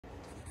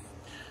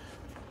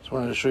Just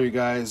wanted to show you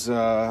guys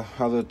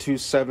how the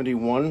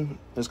 271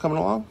 is coming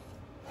along.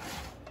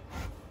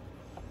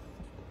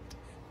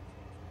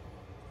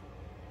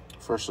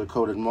 Freshly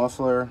coated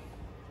muffler,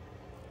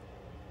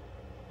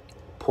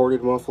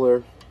 ported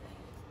muffler,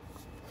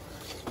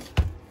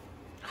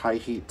 high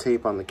heat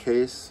tape on the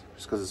case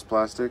just because it's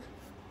plastic.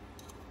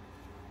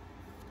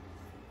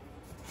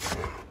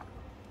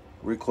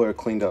 Recoiler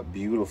cleaned up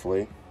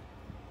beautifully.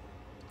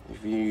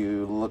 If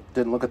you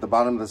didn't look at the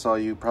bottom of this all,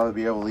 you'd probably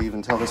be able to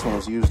even tell this one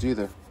was used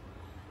either.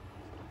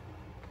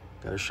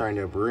 Got it shined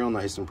up real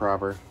nice and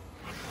proper.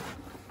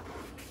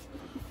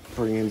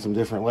 Putting in some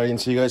different lighting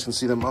so you guys can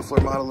see the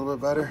muffler model a little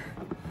bit better.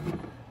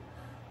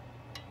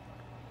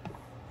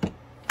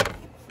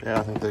 Yeah,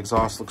 I think the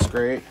exhaust looks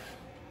great.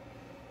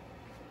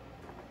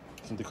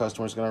 I think the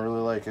customer's gonna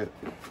really like it.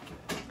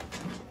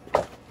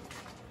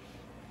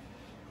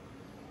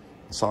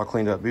 It's all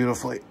cleaned up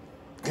beautifully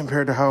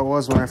compared to how it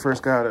was when I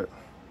first got it.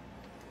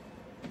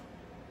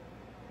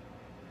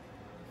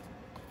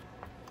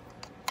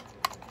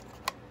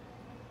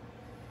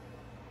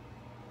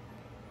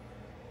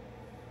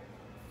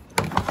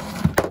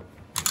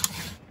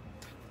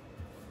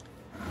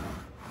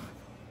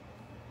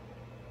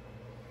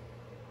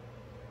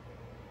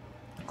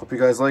 Hope you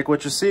guys like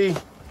what you see.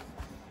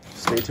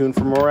 Stay tuned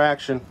for more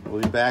action.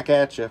 We'll be back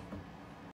at you.